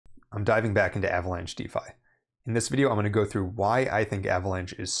I'm diving back into Avalanche DeFi. In this video, I'm going to go through why I think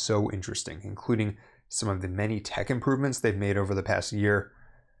Avalanche is so interesting, including some of the many tech improvements they've made over the past year,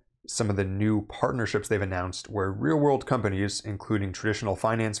 some of the new partnerships they've announced where real-world companies, including traditional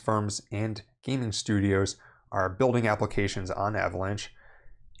finance firms and gaming studios, are building applications on Avalanche,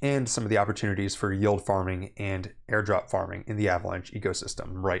 and some of the opportunities for yield farming and airdrop farming in the Avalanche ecosystem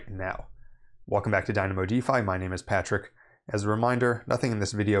right now. Welcome back to Dynamo DeFi. My name is Patrick. As a reminder, nothing in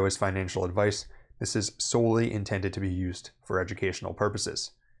this video is financial advice. This is solely intended to be used for educational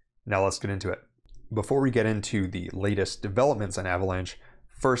purposes. Now let's get into it. Before we get into the latest developments on Avalanche,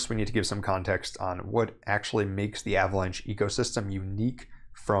 first we need to give some context on what actually makes the Avalanche ecosystem unique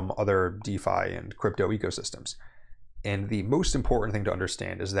from other DeFi and crypto ecosystems. And the most important thing to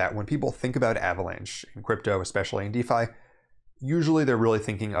understand is that when people think about Avalanche in crypto, especially in DeFi, usually they're really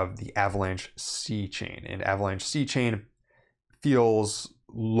thinking of the Avalanche C chain. And Avalanche C chain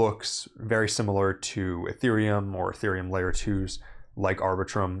looks very similar to Ethereum or Ethereum layer 2s like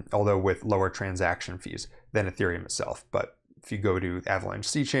Arbitrum, although with lower transaction fees than Ethereum itself. But if you go to Avalanche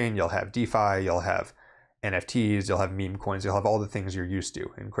C chain, you'll have DeFi, you'll have NFTs, you'll have meme coins, you'll have all the things you're used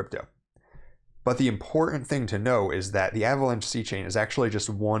to in crypto. But the important thing to know is that the Avalanche C chain is actually just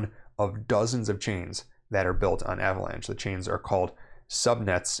one of dozens of chains that are built on Avalanche. The chains are called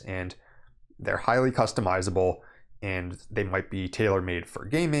subnets, and they're highly customizable, and they might be tailor-made for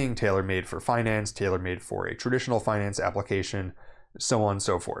gaming, tailor-made for finance, tailor-made for a traditional finance application, so on and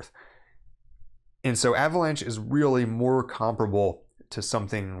so forth. And so Avalanche is really more comparable to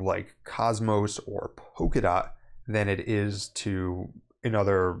something like Cosmos or Polkadot than it is to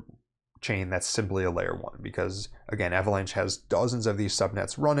another chain that's simply a layer 1, because again, Avalanche has dozens of these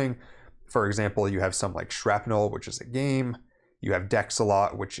subnets running. For example, you have some like Shrapnel, which is a game. You have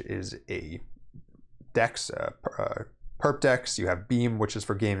Dexalot, which is a Dex, perp Dex. You have Beam, which is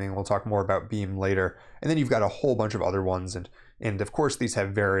for gaming. We'll talk more about Beam later. And then you've got a whole bunch of other ones. And of course, these have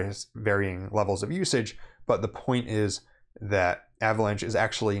varying levels of usage. But the point is that Avalanche is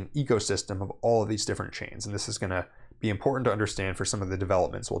actually an ecosystem of all of these different chains. And this is going to be important to understand for some of the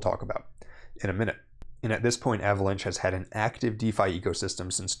developments we'll talk about in a minute. And at this point, Avalanche has had an active DeFi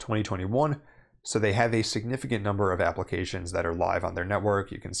ecosystem since 2021. So they have a significant number of applications that are live on their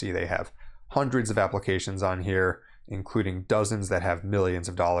network. You can see they have hundreds of applications on here, including dozens that have millions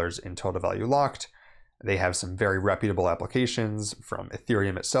of dollars in total value locked. They have some very reputable applications from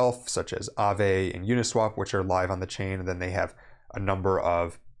Ethereum itself, such as Aave and Uniswap, which are live on the chain. And then they have a number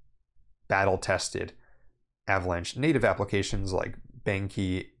of battle-tested Avalanche native applications like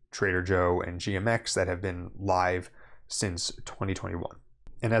Banky, Trader Joe, and GMX that have been live since 2021.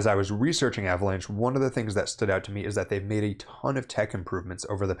 And as I was researching Avalanche, one of the things that stood out to me is that they've made a ton of tech improvements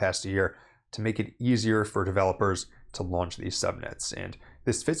over the past year to make it easier for developers to launch these subnets. And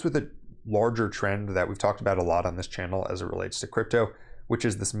this fits with a larger trend that we've talked about a lot on this channel as it relates to crypto, which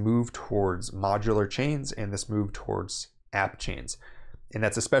is this move towards modular chains and this move towards app chains. And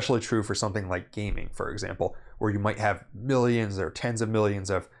that's especially true for something like gaming, for example, where you might have millions or tens of millions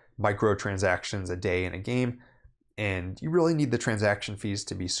of microtransactions a day in a game. And you really need the transaction fees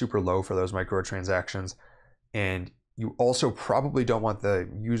to be super low for those microtransactions. And you also probably don't want the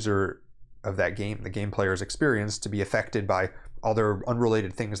user of that game, the game player's experience, to be affected by other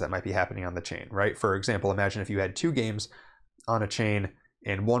unrelated things that might be happening on the chain, right? For example, imagine if you had two games on a chain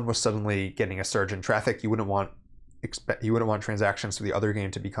and one was suddenly getting a surge in traffic. You wouldn't want transactions for the other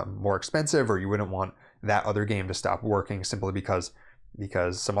game to become more expensive, or you wouldn't want that other game to stop working simply because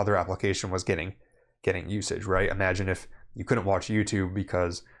some other application was getting usage, right? Imagine if you couldn't watch YouTube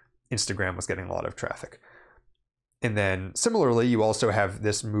because Instagram was getting a lot of traffic. And then similarly, you also have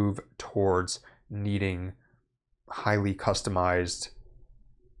this move towards needing highly customized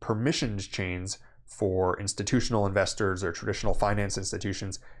permissioned chains for institutional investors or traditional finance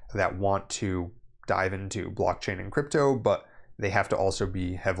institutions that want to dive into blockchain and crypto, but they have to also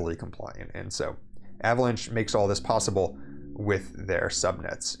be heavily compliant. And so Avalanche makes all this possible with their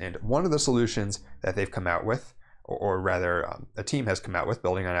subnets. And one of the solutions that they've come out with, or rather a team has come out with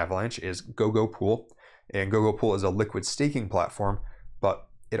building on Avalanche, is GoGoPool. And GoGoPool is a liquid staking platform, but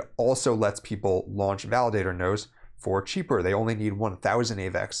it also lets people launch validator nodes for cheaper. They only need 1,000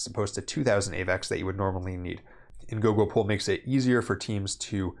 AVAX as opposed to 2,000 AVAX that you would normally need. And GoGoPool makes it easier for teams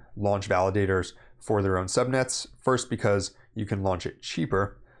to launch validators for their own subnets. First, because you can launch it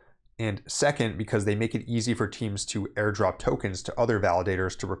cheaper. And second, because they make it easy for teams to airdrop tokens to other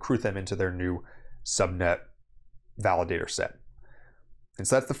validators to recruit them into their new subnet validator set. And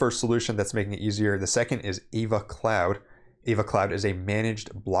so that's the first solution that's making it easier. The second is Ava Cloud. Ava Cloud is a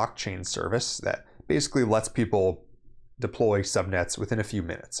managed blockchain service that basically lets people deploy subnets within a few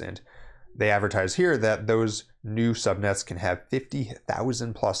minutes. And they advertise here that those new subnets can have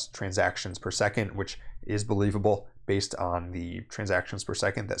 50,000 plus transactions per second, which is believable based on the transactions per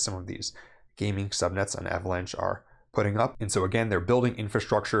second that some of these gaming subnets on Avalanche are putting up. And so again, they're building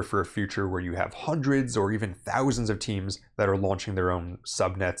infrastructure for a future where you have hundreds or even thousands of teams that are launching their own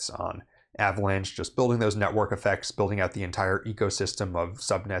subnets on Avalanche, just building those network effects, building out the entire ecosystem of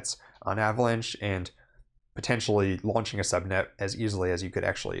subnets on Avalanche, and potentially launching a subnet as easily as you could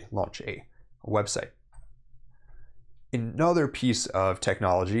actually launch a website. Another piece of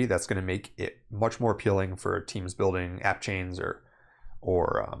technology that's going to make it much more appealing for teams building app chains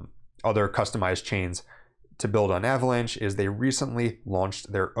or other customized chains to build on Avalanche is they recently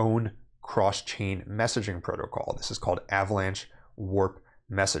launched their own cross-chain messaging protocol. This is called Avalanche Warp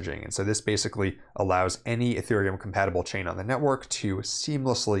Messaging. And so this basically allows any Ethereum compatible chain on the network to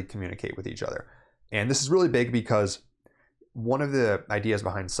seamlessly communicate with each other. And this is really big because one of the ideas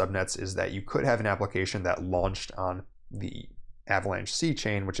behind subnets is that you could have an application that launched on the Avalanche C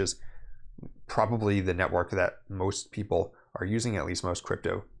chain, which is probably the network that most people are using, at least most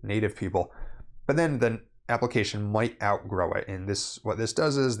crypto native people. But then the application might outgrow it. And what this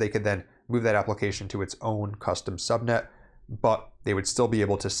does is they could then move that application to its own custom subnet, but they would still be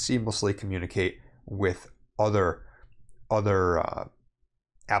able to seamlessly communicate with other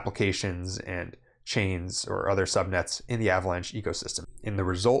applications and chains or other subnets in the Avalanche ecosystem. And the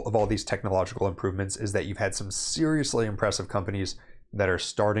result of all these technological improvements is that you've had some seriously impressive companies that are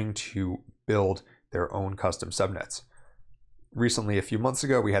starting to build their own custom subnets. Recently, a few months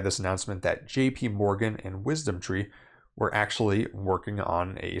ago, we had this announcement that JP Morgan and WisdomTree were actually working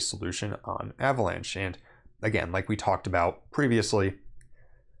on a solution on Avalanche. And again, like we talked about previously,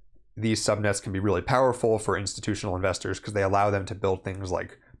 these subnets can be really powerful for institutional investors because they allow them to build things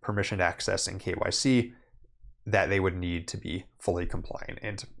like permissioned access and KYC that they would need to be fully compliant.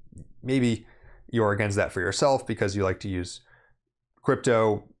 And maybe you're against that for yourself because you like to use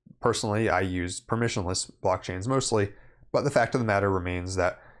crypto. Personally, I use permissionless blockchains mostly, but the fact of the matter remains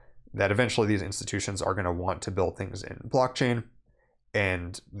that eventually these institutions are going to want to build things in blockchain,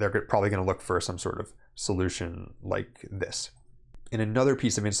 and they're probably going to look for some sort of solution like this. In another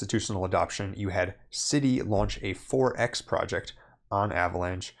piece of institutional adoption, you had Citi launch a 4x project on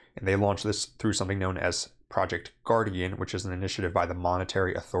Avalanche, and they launched this through something known as Project Guardian, which is an initiative by the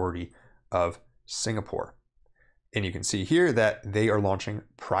Monetary Authority of Singapore. And you can see here that they are launching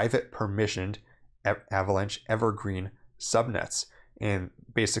private permissioned Avalanche Evergreen subnets. And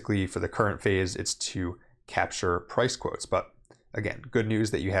basically for the current phase, it's to capture price quotes. But again, good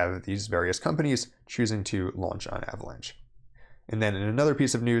news that you have these various companies choosing to launch on Avalanche. And then in another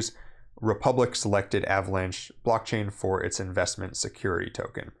piece of news, Republic selected Avalanche blockchain for its investment security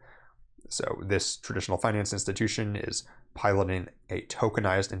token. So this traditional finance institution is piloting a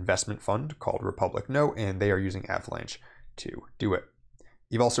tokenized investment fund called Republic Note, and they are using Avalanche to do it.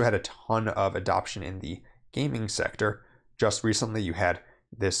 You've also had a ton of adoption in the gaming sector. Just recently, you had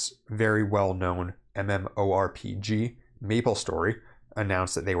this very well-known MMORPG, MapleStory,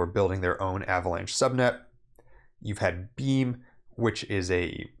 announce that they were building their own Avalanche subnet. You've had Beam, which is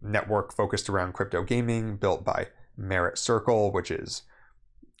a network focused around crypto gaming built by Merit Circle, which is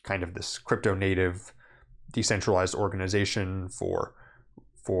kind of this crypto native decentralized organization for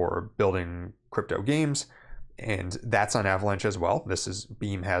building crypto games. And that's on Avalanche as well.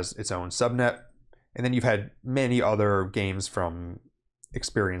 Beam has its own subnet. And then you've had many other games from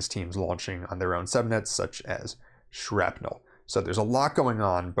experienced teams launching on their own subnets, such as Shrapnel. So there's a lot going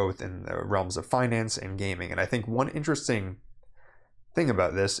on both in the realms of finance and gaming. And I think one interesting thing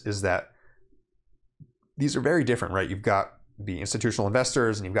about this is that these are very different, right? You've got the institutional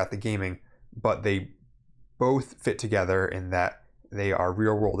investors and you've got the gaming, but they both fit together in that they are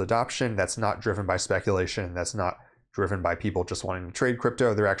real world adoption that's not driven by speculation, that's not driven by people just wanting to trade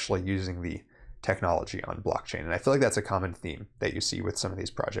crypto. They're actually using the technology on blockchain. And I feel like that's a common theme that you see with some of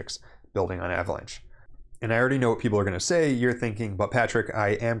these projects building on Avalanche. And I already know what people are going to say. You're thinking, but Patrick, I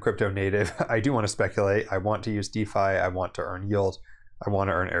am crypto native. I do want to speculate. I want to use DeFi. I want to earn yield. I want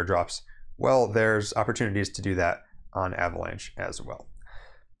to earn airdrops. Well, there's opportunities to do that on Avalanche as well.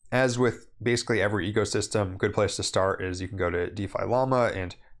 As with basically every ecosystem, good place to start is you can go to DeFi Llama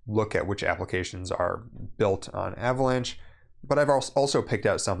and look at which applications are built on Avalanche. But I've also picked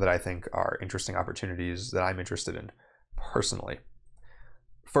out some that I think are interesting opportunities that I'm interested in personally.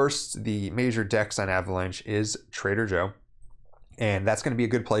 First, the major DEX on Avalanche is Trader Joe, and that's going to be a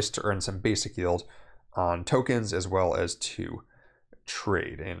good place to earn some basic yield on tokens as well as to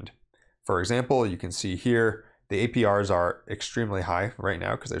trade. And for example, you can see here the APRs are extremely high right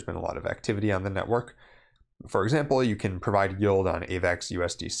now because there's been a lot of activity on the network. For example, you can provide yield on AVAX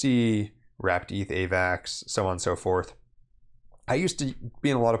USDC, wrapped ETH AVAX, so on and so forth. I used to be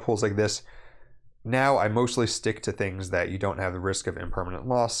in a lot of pools like this. Now I mostly stick to things that you don't have the risk of impermanent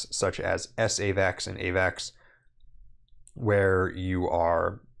loss, such as SAVAX and AVAX, where you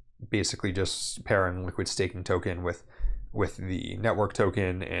are basically just pairing liquid staking token with the network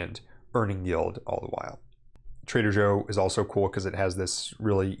token and earning yield all the while. Trader Joe is also cool because it has this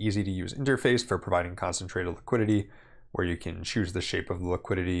really easy to use interface for providing concentrated liquidity, where you can choose the shape of the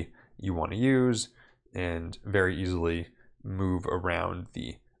liquidity you want to use and very easily move around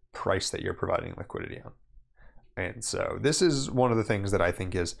the price that you're providing liquidity on. And so this is one of the things that I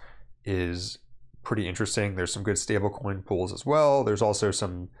think is pretty interesting. There's some good stablecoin pools as well. There's also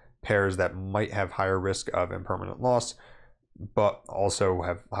some pairs that might have higher risk of impermanent loss, but also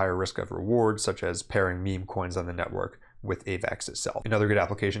have higher risk of reward, such as pairing meme coins on the network with AVAX itself. Another good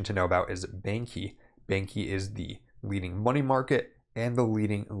application to know about is Banky. Banky is the leading money market and the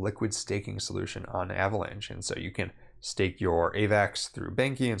leading liquid staking solution on Avalanche. And so you can stake your AVAX through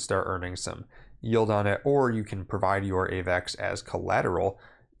Banky and start earning some yield on it, or you can provide your AVAX as collateral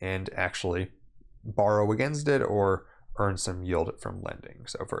and actually borrow against it or earn some yield from lending.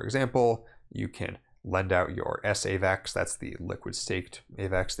 So for example, you can lend out your SAVAX, that's the liquid staked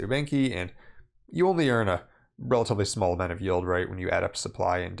AVAX through Banky, and you only earn a relatively small amount of yield, right? When you add up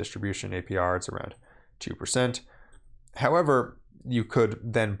supply and distribution APR, it's around 2%. However, you could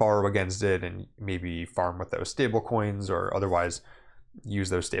then borrow against it and maybe farm with those stable coins or otherwise use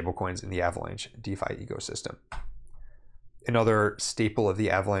those stable coins in the Avalanche DeFi ecosystem. Another staple of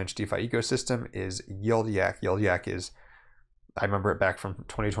the Avalanche DeFi ecosystem is YieldYak. YieldYak is, I remember it back from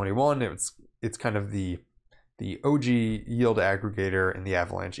 2021. It's kind of the OG yield aggregator in the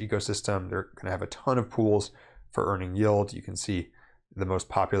Avalanche ecosystem. They're going to have a ton of pools for earning yield. You can see the most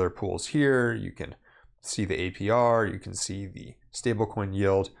popular pools here. You can see the APR. You can see the stablecoin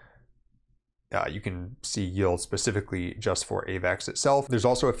yield. You can see yield specifically just for AVAX itself. There's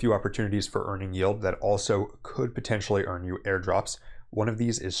also a few opportunities for earning yield that also could potentially earn you airdrops. One of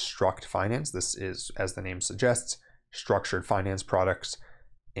these is Struct Finance. This is, as the name suggests, structured finance products.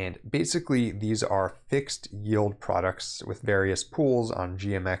 And basically, these are fixed yield products with various pools on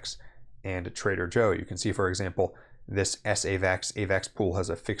GMX and Trader Joe. You can see, for example, this AVAX pool has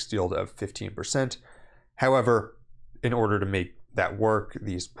a fixed yield of 15%. However, in order to make that work,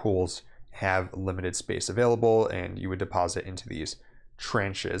 these pools have limited space available and you would deposit into these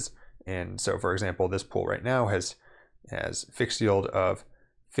tranches. And so, for example, this pool right now has fixed yield of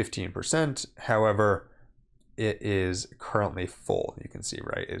 15%. However, it is currently full. You can see,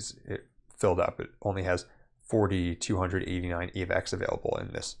 right, it filled up. It only has 4,289 AVAX available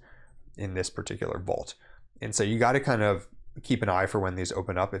in this particular vault. And so you got to kind of keep an eye for when these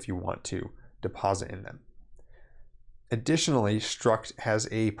open up if you want to deposit in them. Additionally, Struct has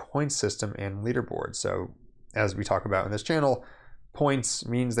a point system and leaderboard. So as we talk about in this channel, points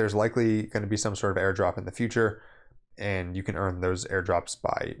means there's likely going to be some sort of airdrop in the future, and you can earn those airdrops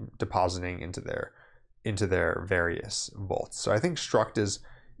by depositing into their various vaults. So I think Struct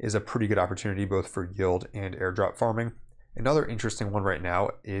is a pretty good opportunity both for yield and airdrop farming. Another interesting one right now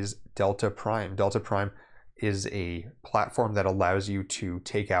is Delta Prime. Delta Prime is a platform that allows you to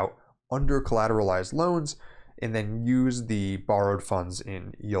take out under collateralized loans and then use the borrowed funds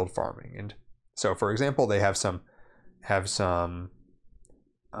in yield farming. And so, for example, they have some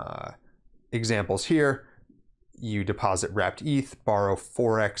examples here. You deposit wrapped ETH, borrow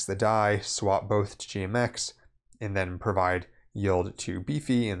 4x the DAI, swap both to GMX, and then provide yield to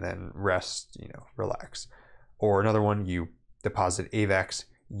Beefy, and then rest, relax. Or another one, you deposit AVAX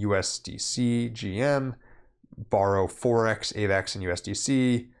USDC GM, borrow 4x AVAX and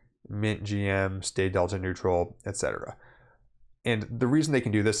USDC, mint GM, stay delta neutral, etc. And the reason they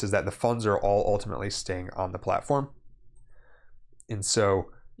can do this is that the funds are all ultimately staying on the platform. And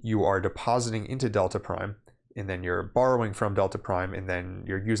so you are depositing into Delta Prime, and then you're borrowing from Delta Prime, and then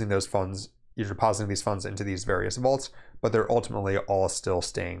you're using those funds, you're depositing these funds into these various vaults, but they're ultimately all still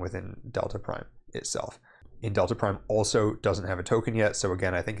staying within Delta Prime itself. And Delta Prime also doesn't have a token yet, so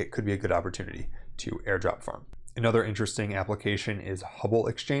again, I think it could be a good opportunity to airdrop farm. Another interesting application is Hubble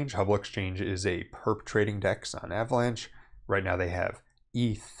Exchange. Hubble Exchange is a perp trading DEX on Avalanche. Right now they have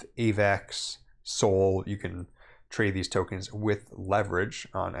ETH, AVAX, Sol. You can trade these tokens with leverage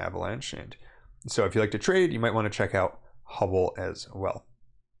on Avalanche. And so if you like to trade, you might want to check out Hubble as well.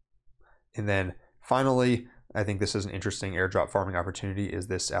 And then finally, I think this is an interesting airdrop farming opportunity, is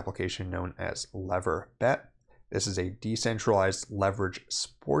this application known as LeverBet. This is a decentralized leverage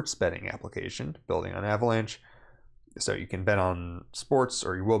sports betting application building on Avalanche. So you can bet on sports,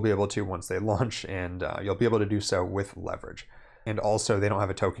 or you will be able to once they launch, and you'll be able to do so with leverage. And also, they don't have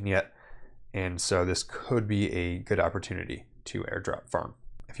a token yet, and so this could be a good opportunity to airdrop farm.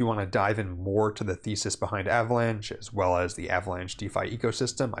 If you want to dive in more to the thesis behind Avalanche, as well as the Avalanche DeFi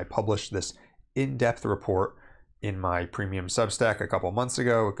ecosystem, I published this in-depth report in my premium Substack a couple months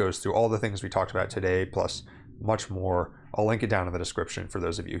ago. It goes through all the things we talked about today, plus much more. I'll link it down in the description for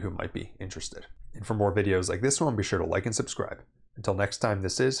those of you who might be interested. And for more videos like this one, be sure to like and subscribe. Until next time,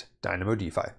 this is Dynamo DeFi.